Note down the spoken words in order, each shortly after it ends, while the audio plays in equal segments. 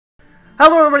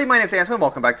Hello everybody, my name is Antoine,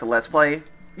 welcome back to Let's Play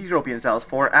Europa Universalis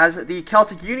 4 as the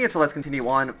Celtic Union, so let's continue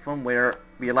on from where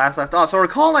we last left off. So our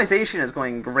colonization is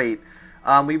going great.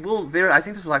 I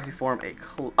think this will actually form a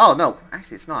oh no,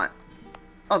 actually it's not.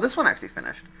 Oh, this one actually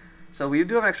finished. So we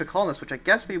do have an extra colonist, which I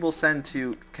guess we will send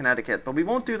to Connecticut, but we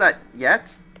won't do that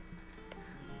yet.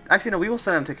 Actually no, we will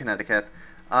send them to Connecticut,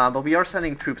 but we are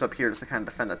sending troops up here just to kind of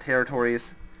defend the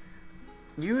territories.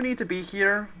 You need to be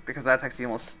here, because that's actually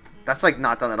that's like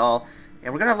not done at all.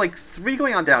 And we're going to have like 3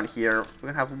 going on down here.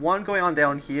 We're going to have 1 going on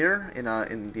down here in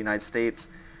the United States.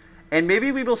 And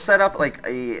maybe we will set up like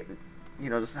a,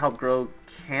 just to help grow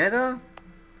Canada.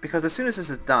 Because as soon as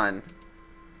this is done...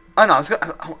 Oh no,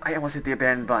 I almost hit the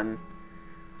abandon button.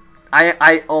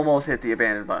 I almost hit the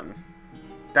abandon button.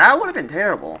 That would have been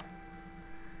terrible.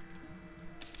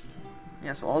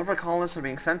 Yeah, so all of our colonists are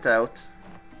being sent out.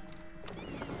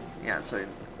 Yeah, so...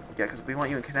 Yeah, because we want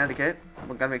you in Connecticut.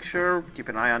 We've got to make sure, keep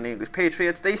an eye on the English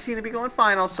Patriots. They seem to be going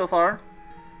fine so far.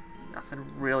 Nothing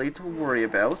really to worry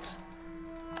about.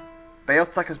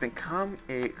 Celtic has become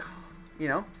a,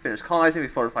 finished colonizing. We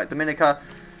fortified Dominica.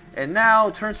 And now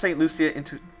turn St. Lucia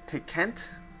into, take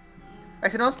Kent?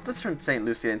 Actually, no, let's turn St.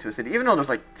 Lucia into a city. Even though there's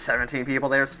like 17 people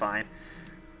there, it's fine.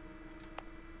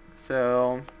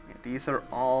 So, yeah, these are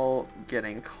all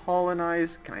getting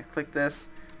colonized. Can I click this?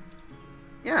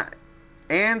 Yeah.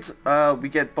 And we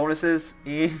get bonuses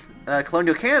in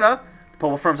colonial Canada. The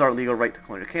Papal firms our legal right to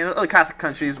colonial Canada. Other Catholic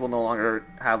countries will no longer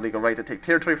have legal right to take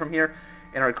territory from here,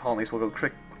 and our colonies will go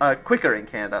quicker in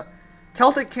Canada.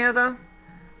 Celtic Canada,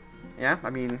 yeah, I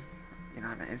mean,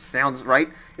 it sounds right.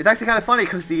 It's actually kind of funny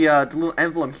because the little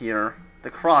emblem here, the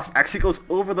cross, actually goes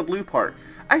over the blue part.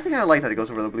 I actually kind of like that it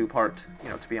goes over the blue part,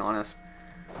 to be honest.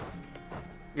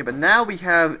 Yeah, but now we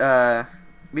have,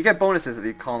 we get bonuses if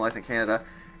we colonize in Canada.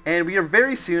 And we are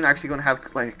very soon actually going to have,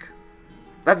 like...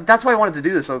 That's why I wanted to do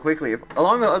this so quickly. A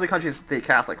lot of the other countries stay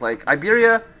Catholic. Like,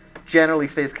 Iberia generally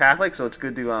stays Catholic, so it's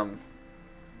good to,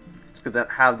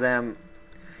 have them...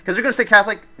 Because they're going to stay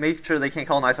Catholic, make sure they can't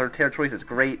colonize our territories, it's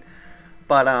great.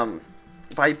 But,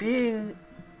 by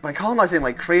colonizing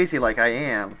like crazy like I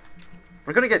am,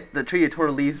 we're going to get the Treaty of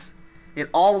Torres in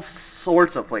all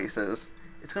sorts of places.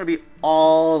 It's going to be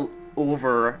all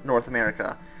over North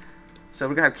America. So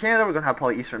we're going to have Canada, we're going to have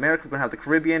probably Eastern America, we're going to have the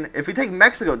Caribbean. If we take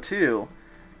Mexico too,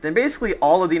 then basically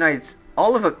all of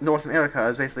North America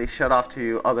is basically shut off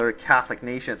to other Catholic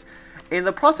nations. And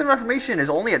the Protestant Reformation is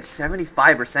only at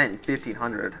 75% in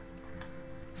 1500.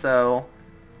 So,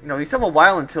 you still have a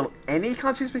while until any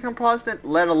countries become Protestant,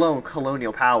 let alone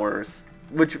colonial powers,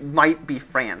 which might be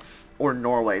France or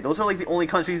Norway. Those are like the only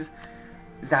countries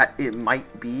that it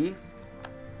might be.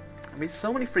 I mean,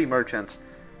 so many free merchants.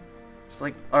 It's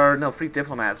like, free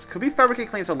diplomats. Could we fabricate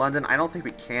claims on London? I don't think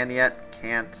we can yet.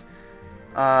 Can't.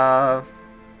 Yeah,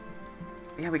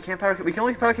 we can't fabricate. We can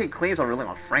only fabricate claims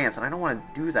on France, and I don't want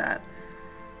to do that.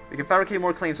 We can fabricate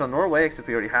more claims on Norway, except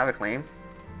we already have a claim.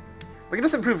 We can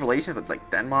just improve relations with like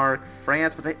Denmark,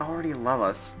 France, but they already love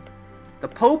us. The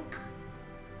Pope,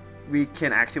 we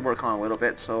can actually work on a little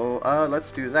bit, so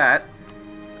let's do that.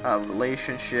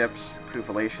 Relationships, improve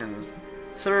relations.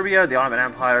 Serbia, the Ottoman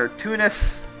Empire,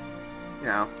 Tunis. Is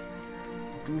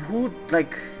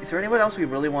there anyone else we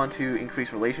really want to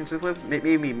increase relations with?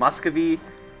 Maybe Muscovy.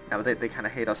 Now they kind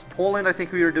of hate us. Poland, I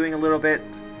think we were doing a little bit,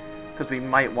 because we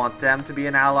might want them to be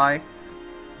an ally.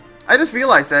 I just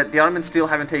realized that the Ottomans still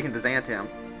haven't taken Byzantium.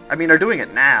 I mean, they're doing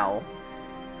it now.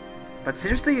 But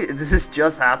seriously, is this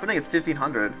just happening? It's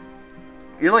 1500.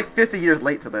 You're like 50 years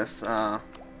late to this,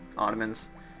 Ottomans.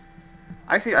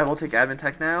 Actually, I will take admin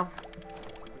tech now.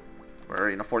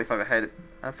 We're, 45 ahead.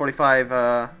 5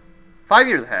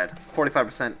 years ahead,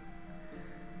 45%.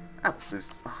 I'll lose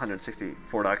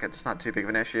 164 ducats. It's not too big of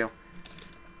an issue.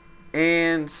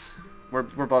 And we're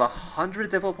about 100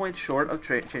 development points short of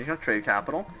changing our trade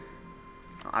capital.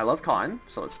 I love cotton,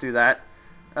 so let's do that.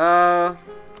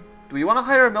 Do we want to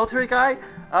hire a military guy?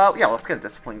 Yeah, let's get a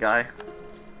discipline guy.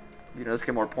 Let's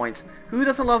get more points. Who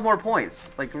doesn't love more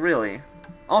points? Like, really?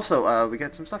 Also, we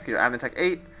get some stuff here. Admin tech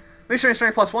 8. Missionary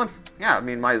strength +1. Yeah, I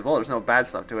mean, might as well. There's no bad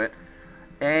stuff to it.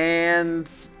 And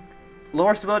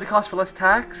lower stability cost for less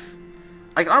tax.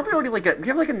 Like, aren't we already we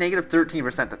have like a negative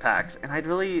 13% to tax, and I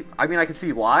mean, I can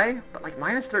see why, but like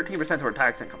minus 13% of our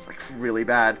tax income's like really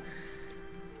bad.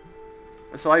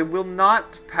 So I will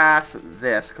not pass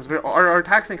this because our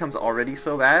tax income's already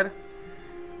so bad.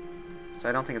 So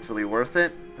I don't think it's really worth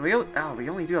it. And we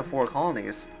only do have 4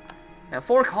 colonies, and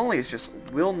 4 colonies just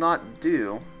will not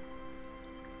do.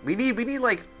 We need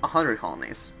like 100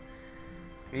 colonies.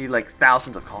 We need like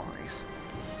thousands of colonies.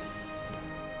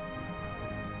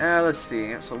 Let's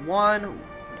see. So 1,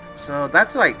 So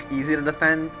that's like easy to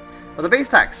defend, but the base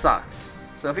attack sucks.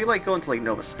 So if you like go into like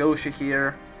Nova Scotia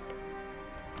here,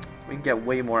 we can get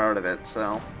way more out of it.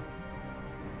 So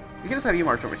you can just have you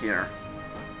march over here,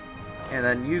 and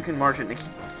then you can march into.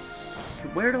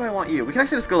 Where do I want you? We can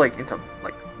actually just go like into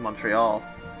like Montreal,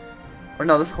 or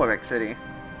no, this is Quebec City.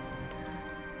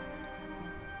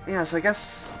 Yeah, so I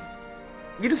guess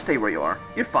you just stay where you are.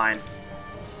 You're fine.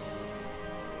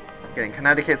 Getting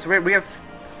Connecticut. So we have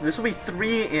this will be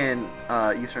 3 in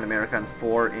Eastern America and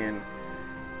 4 in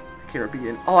the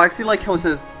Caribbean. Oh, I actually like how it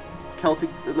says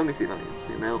Celtic. Let me see. Let me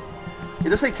zoom out. It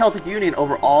does say Celtic Union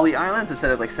over all the islands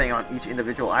instead of like saying on each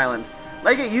individual island,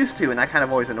 like it used to, and that kind of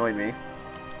always annoyed me.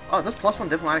 Oh, that's +1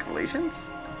 diplomatic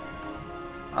relations.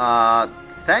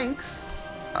 Thanks.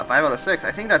 5 out of 6.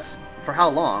 I think that's for how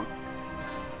long?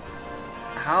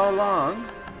 How long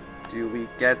do we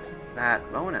get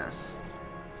that bonus?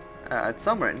 It's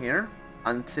somewhere in here.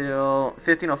 Until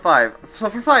 1505. So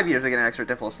for 5 years we get an extra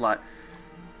diplo slot.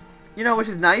 You know, which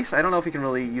is nice. I don't know if we can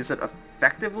really use it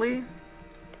effectively.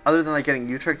 Other than like getting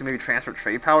Utrecht to maybe transfer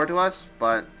trade power to us.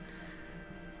 But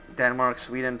Denmark,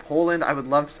 Sweden, Poland, I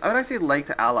would actually like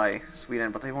to ally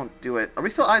Sweden, but they won't do it. Are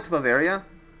we still allied to Bavaria?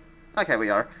 Okay,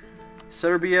 we are.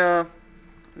 Serbia,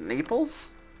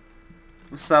 Naples?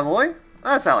 Savoy?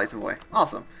 That's ally Savoy.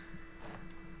 Awesome.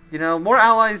 You know, more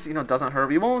allies, you know, doesn't hurt.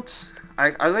 We won't...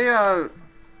 Are they,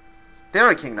 they are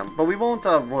a kingdom, but we won't,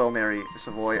 Royal Marry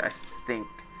Savoy, I think.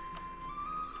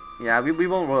 Yeah, we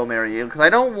won't Royal Marry you, because I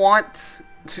don't want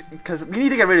to... Because we need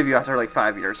to get rid of you after, like,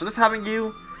 5 years. So just having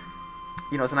you,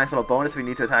 you know, it's a nice little bonus if we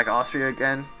need to attack Austria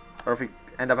again. Or if we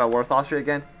end up at war with Austria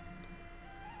again.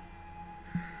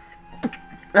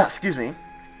 Ah, excuse me.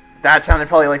 That sounded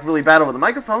probably, like, really bad over the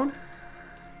microphone.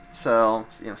 So,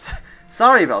 you know,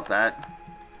 sorry about that.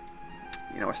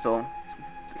 You know, we're still...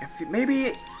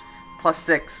 Maybe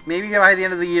 +6. Maybe by the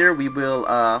end of the year we will,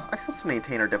 I'm supposed to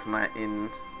maintain our diplomat in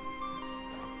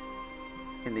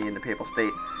the papal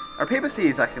state. Our papacy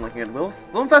is actually looking good.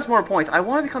 We'll invest more points. I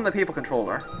want to become the papal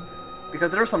controller. Because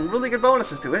there are some really good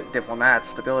bonuses to it. Diplomats,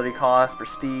 stability cost,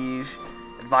 prestige,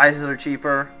 advisors are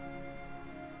cheaper.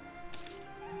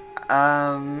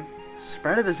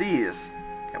 Spread of disease.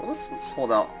 Okay, well let's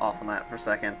hold out off on that for a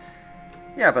second.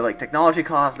 Yeah, but like technology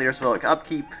cost, leadership like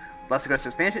upkeep, less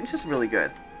aggressive expansion, it's just really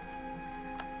good.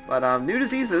 But new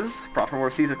diseases, profit more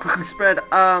diseases quickly spread,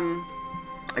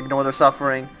 ignore their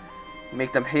suffering,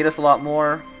 make them hate us a lot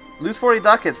more. Lose 40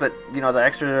 ducats, but you know, the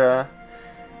extra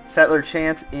settler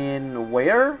chance in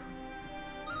where?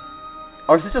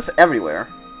 Or is it just everywhere?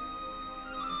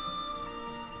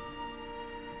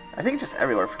 I think just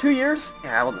everywhere. For 2 years?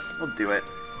 Yeah, we'll do it.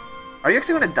 Are you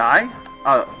actually gonna die?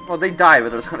 Well, they die, but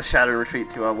they're just gonna shatter retreat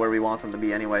to where we want them to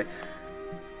be anyway.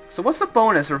 So what's the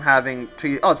bonus from having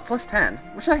treaty? Oh, it's +10,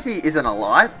 which actually isn't a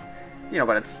lot, you know,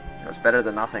 but it's better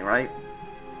than nothing, right?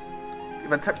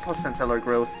 But +10 settler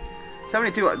growth,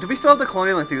 72. Do we still have the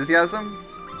colonial enthusiasm?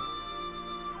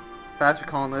 Faster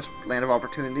colonist, land of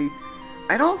opportunity.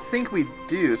 I don't think we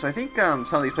do. So I think some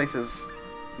of these places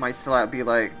might still be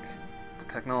like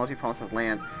technology promises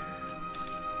land.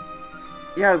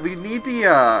 Yeah, we need the.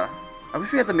 I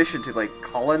wish we had the mission to like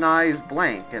colonize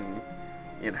blank and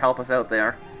it'd help us out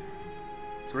there.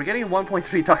 So we're getting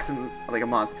 1.3 ducks in like a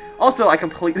month. Also, I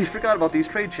completely forgot about these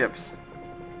trade ships.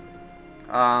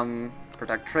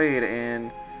 Protect trade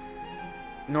in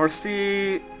North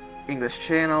Sea, English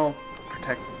Channel,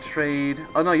 protect trade.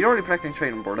 Oh no, you're already protecting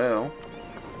trade in Bordeaux.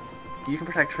 You can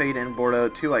protect trade in Bordeaux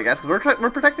too, I guess, because we're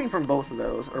protecting from both of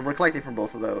those, or we're collecting from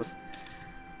both of those.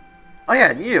 Oh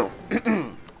yeah, and you.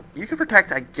 You can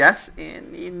protect, I guess,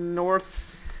 in the North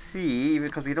Sea,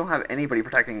 because we don't have anybody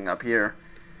protecting up here.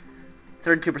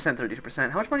 32%,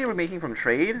 32%. How much money are we making from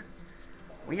trade?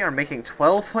 We are making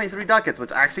 12.3 ducats,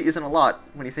 which actually isn't a lot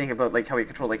when you think about like how we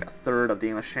control like a third of the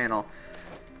English Channel.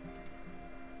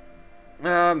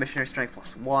 Missionary strength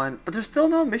 +1, but there's still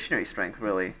no missionary strength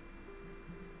really.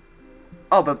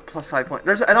 Oh, but +5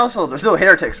 points. And also there's no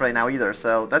heretics right now either,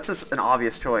 so that's just an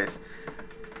obvious choice.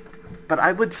 But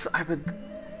I want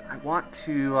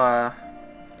to. You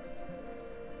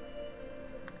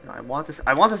know, I want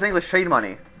this English trade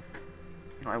money.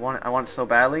 You know, I want it so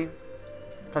badly.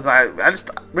 Because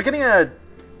we're getting a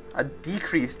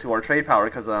decrease to our trade power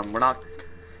because we're not.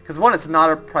 Because one, it's not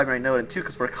a primary node, and two,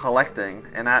 because we're collecting,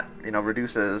 and that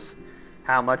reduces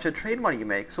how much a trade money you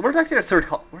make. So we're actually our third.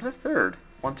 Where's our third?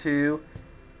 1, 2,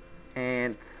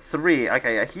 and 3.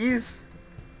 Okay, yeah, he's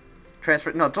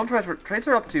transfer. No, don't transfer.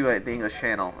 Transfer up to the English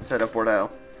Channel instead of Bordeaux.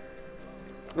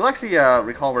 We'll actually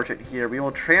recall merchant here. We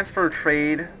will transfer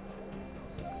trade.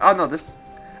 Oh no, this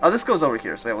goes over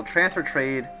here. So I will transfer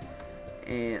trade.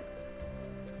 And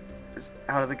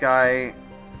out of the guy.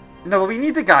 No, but we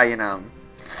need the guy in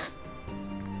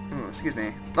excuse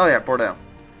me. Oh yeah, Bordeaux.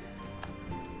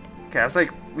 Okay, I was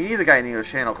like, we need the guy in the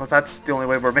English Channel because that's the only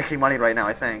way we're making money right now,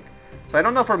 I think. So I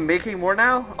don't know if we're making more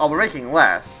now. Oh, we're making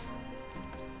less.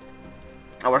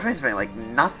 Oh, we're transferring like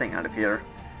nothing out of here.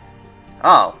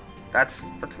 Oh, that's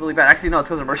really bad. Actually, no, it's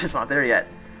because the merchant's not there yet.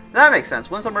 That makes sense.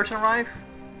 When's the merchant arrive?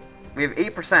 We have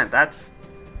 8%. That's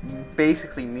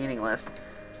basically meaningless.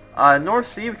 North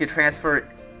Sea, we could transfer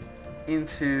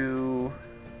into...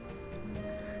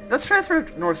 Let's transfer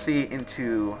North Sea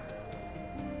into...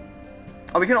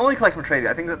 Oh, we can only collect from trade.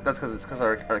 I think that's because it's because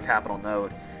our capital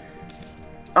node.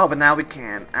 Oh, but now we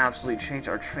can absolutely change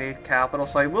our trade capital,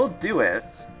 so I will do it.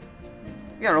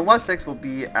 Yeah, no, 1.6 will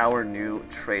be our new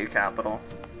trade capital.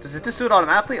 Does it just do it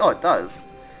automatically? Oh, it does.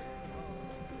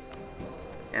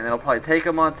 And it'll probably take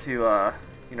a month to,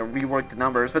 you know, rework the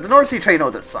numbers. But the North Sea trade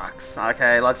node just sucks.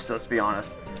 Okay, let's just be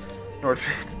honest.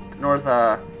 This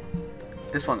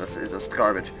one is just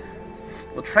garbage.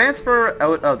 We'll transfer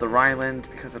out of the Rhineland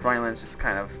because the Rhineland's just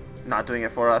kind of not doing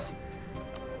it for us.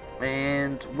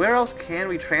 And where else can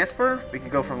we transfer? We can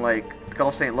go from like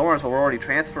Gulf St. Lawrence, where we're already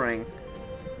transferring.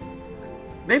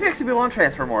 Maybe actually we want to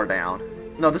transfer more down.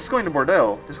 No, this is going to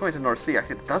Bordeaux. This is going to North Sea.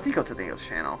 Actually, does he go to the English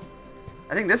Channel?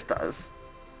 I think this does.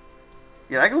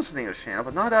 Yeah, that goes to the English Channel,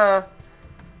 but not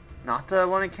the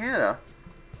one in Canada.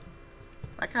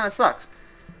 That kind of sucks.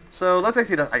 So let's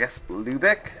actually do, I guess,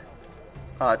 Lubeck.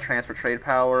 Transfer trade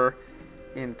power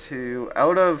into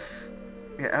out of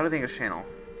the English Channel.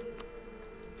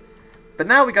 But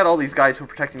now we got all these guys who are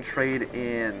protecting trade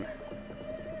in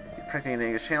the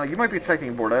English Channel. You might be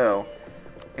protecting Bordeaux,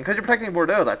 and because you're protecting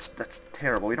Bordeaux, that's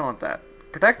terrible. We don't want that.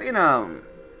 Protect in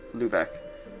Lubeck,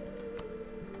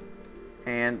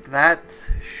 and that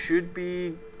should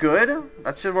be good.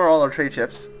 That should where all our trade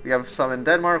ships. We have some in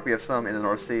Denmark. We have some in the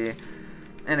North Sea.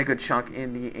 And a good chunk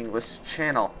in the English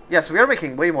Channel. Yeah, so we are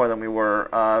making way more than we were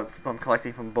from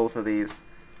collecting from both of these.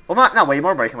 Well, not way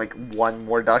more, we're making like one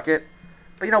more ducat.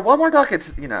 But, you know, one more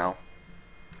ducat's, you know,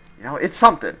 it's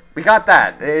something. We got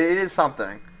that. It is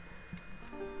something.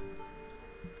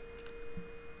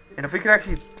 And if we could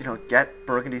actually, you know, get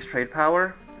Burgundy's trade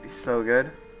power, it'd be so good.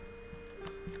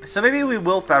 So maybe we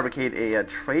will fabricate a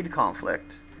trade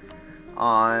conflict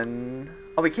on...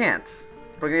 Oh, we can't.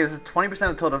 Burgundy is 20% of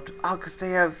the total. Oh, because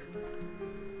they have...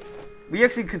 We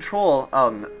actually control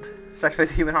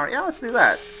sacrifice a human heart. Yeah, let's do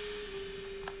that.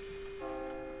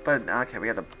 But, okay, we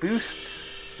got the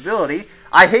boost stability.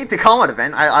 I hate the combat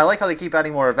event. I like how they keep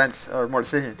adding more events or more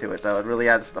decisions to it, though. It really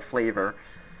adds the flavor.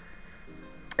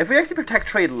 If we actually protect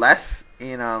trade less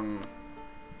in,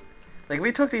 like, if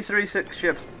we took these 36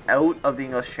 ships out of the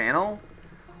English Channel,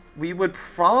 we would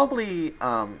probably,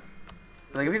 like,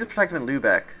 if we just protect them in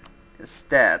Lubeck,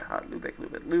 instead,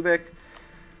 Lubeck.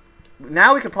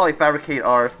 Now we could probably fabricate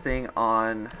our thing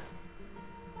on...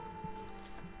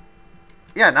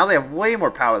 Yeah, now they have way more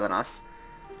power than us.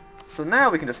 So now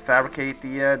we can just fabricate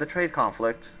the trade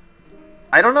conflict.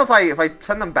 I don't know if I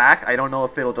send them back, I don't know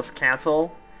if it'll just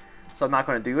cancel. So I'm not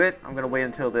going to do it. I'm going to wait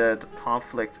until the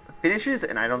conflict finishes,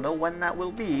 and I don't know when that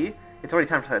will be. It's already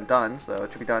 10% done, so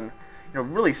it should be done, you know,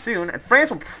 really soon. And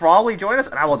France will probably join us,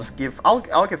 and I will just give...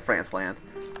 I'll give France land.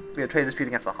 We have a trade dispute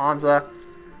against the Hansa.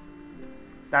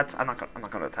 I'm not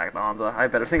going to attack the Hansa. I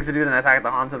have better things to do than attack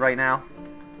the Hansa right now.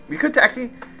 We could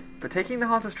actually, but taking the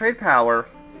Hansa's trade power,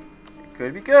 it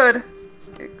could be good.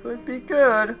 It could be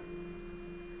good.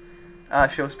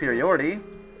 Show superiority.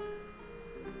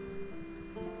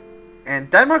 And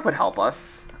Denmark would help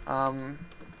us.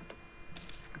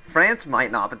 France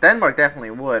might not, but Denmark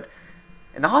definitely would.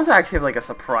 And the Hansa actually have like a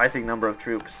surprising number of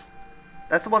troops.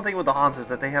 That's the one thing with the Hansa, is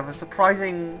that they have a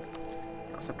surprising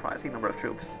number of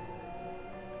troops.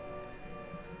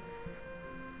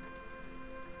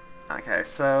 Okay,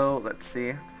 so let's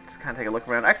see. Just kind of take a look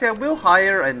around. Actually, I will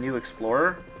hire a new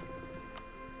explorer,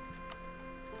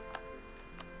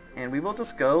 and we will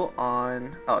just go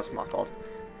on. Oh, it's mothballs,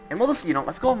 and we'll just, you know,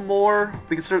 let's go more.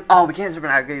 We can start. Oh, we can't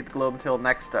circumnavigate the globe until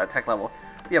next tech level.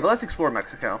 Yeah, but let's explore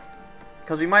Mexico.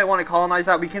 Because we might want to colonize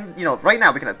that. We can, you know, right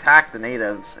now we can attack the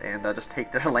natives and just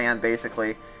take their land,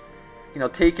 basically. You know,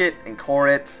 take it and core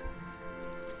it.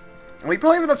 And we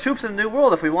probably have enough troops in the New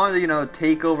World. If we wanted to, you know,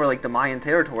 take over, like, the Mayan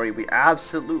territory, we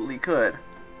absolutely could.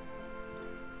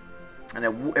 And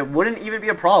it wouldn't even be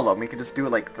a problem. We could just do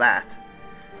it like that.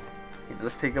 You know,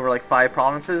 just take over, like, 5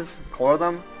 provinces, core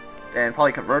them, and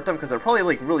probably convert them, because they're probably,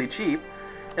 like, really cheap.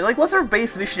 And, like, what's our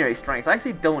base missionary strength? I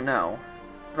actually don't know.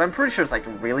 But I'm pretty sure it's like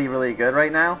really, really good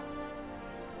right now.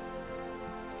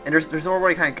 And there's nowhere where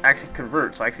you can actually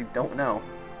convert, so I actually don't know.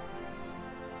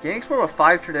 Can you explore with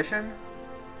 5 tradition?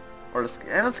 Or just,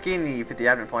 and let's gain the 50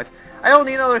 admin points. I don't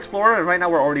need another explorer, and right now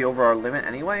we're already over our limit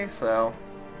anyway, so...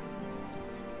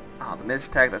 the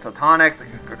Miztec, the Teutonic, the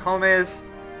Krakomes.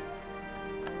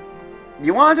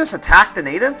 You want to just attack the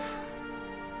natives?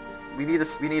 We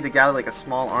need to gather like a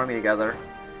small army together.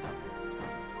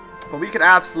 But we could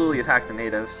absolutely attack the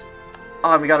natives.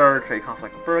 Oh, and we got our trade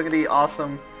conflict with Burgundy.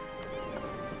 Awesome.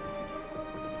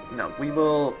 No, we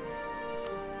will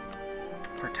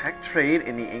protect trade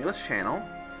in the English Channel.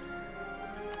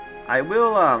 I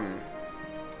will,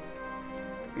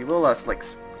 we will, like,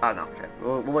 oh no, okay.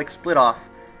 We'll like, split off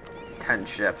 10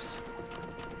 ships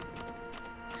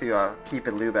to, keep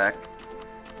in Lubeck.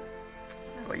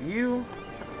 But you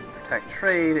protect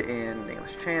trade in the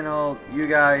English Channel. You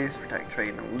guys protect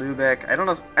trade in Lubeck. I don't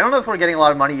know if we're getting a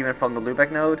lot of money even from the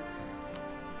Lubeck node.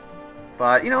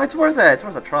 But, you know, it's worth it. It's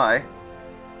worth a try.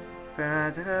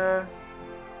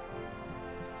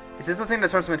 Is this the thing that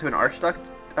turns them into an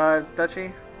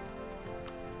archduchy?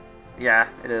 Yeah,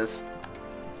 it is.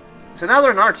 So now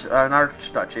they're an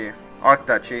archduchy,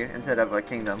 instead of a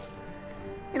kingdom.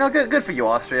 You know, good for you,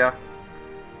 Austria.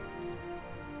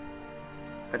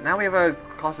 But now we have a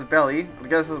casus belli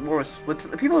because of the war with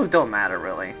Switzerland. People who don't matter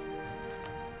really.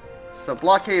 So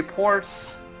blockade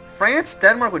ports. France,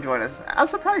 Denmark would join us. I'm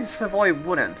surprised Savoy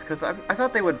wouldn't, because I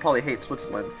thought they would probably hate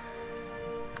Switzerland.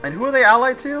 And who are they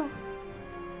allied to?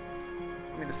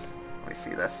 Let me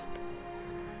see this.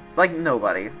 Like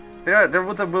nobody. There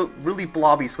was a really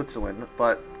blobby Switzerland,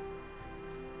 but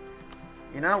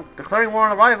you know, declaring war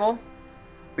on a rival,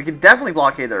 we can definitely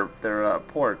blockade their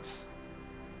ports,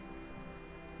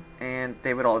 and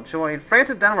they would all join. France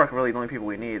and Denmark are really the only people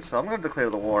we need, so I'm going to declare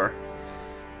the war.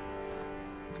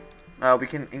 We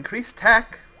can increase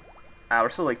tech. We're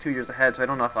still like 2 years ahead, so I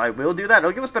don't know if I will do that.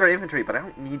 It'll give us better infantry, but I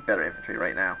don't need better infantry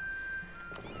right now.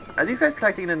 Are these guys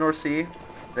protecting the North Sea?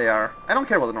 They are. I don't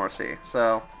care about the North Sea,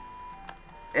 so...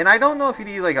 And I don't know if you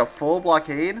need like a full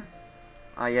blockade.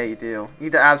 Yeah, you do. You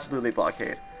need to absolutely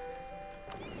blockade.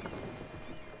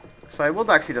 So I will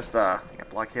actually just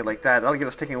blockade like that. That'll give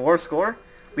us ticking war score.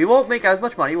 We won't make as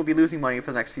much money. We'll be losing money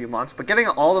for the next few months. But getting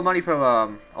all the money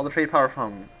from, all the trade power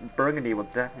from Burgundy will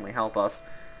definitely help us.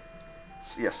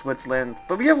 So, yeah, Switzerland.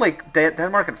 But we have like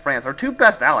Denmark and France. Our two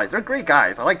best allies. They're great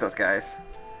guys. I like those guys.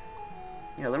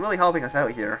 You know, they're really helping us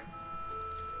out here.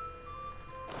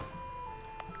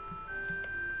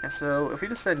 And so, if we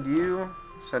just send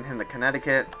him to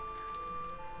Connecticut.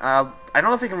 I don't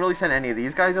know if we can really send any of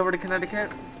these guys over to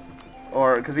Connecticut.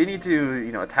 Or, because we need to,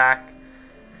 you know, attack,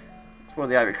 explore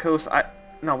the Ivory Coast.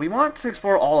 No, we want to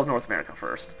explore all of North America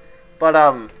first. But,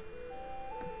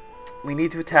 we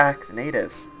need to attack the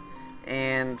natives.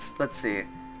 And, let's see.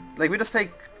 Like, we just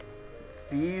take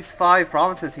these 5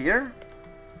 provinces here?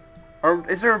 Or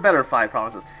is there a better 5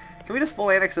 provinces? Can we just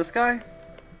full annex this guy?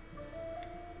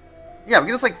 Yeah, we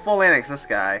can just like full annex this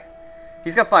guy.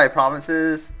 He's got 5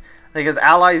 provinces. Like his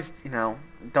allies, you know,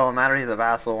 don't matter. He's a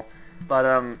vassal. But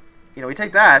you know, we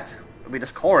take that, we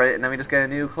just core it, and then we just get a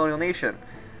new colonial nation,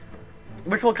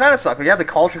 which will kind of suck. We have the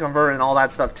culture convert and all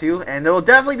that stuff too, and there will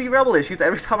definitely be rebel issues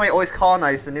every time I always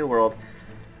colonize the New World.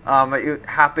 It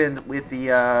happened with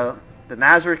the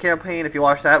Nazareth campaign. If you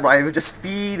watch that, where I would just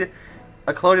feed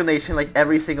a colonial nation like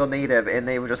every single native, and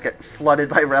they would just get flooded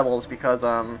by rebels because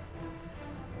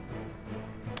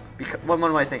what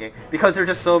am I thinking? Because there are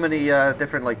just so many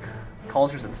different like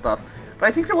cultures and stuff. But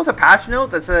I think there was a patch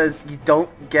note that says you don't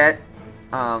get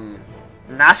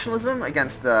nationalism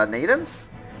against natives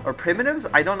or primitives.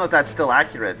 I don't know if that's still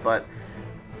accurate, but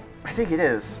I think it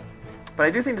is. But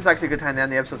I do think this is actually a good time to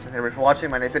end the episode. So thank you for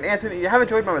watching. My name's been Anthony. If you have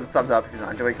enjoyed, remember the thumbs up. If you're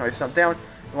not enjoying, you can always thumbs down.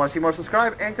 If you want to see more,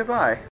 subscribe, and goodbye.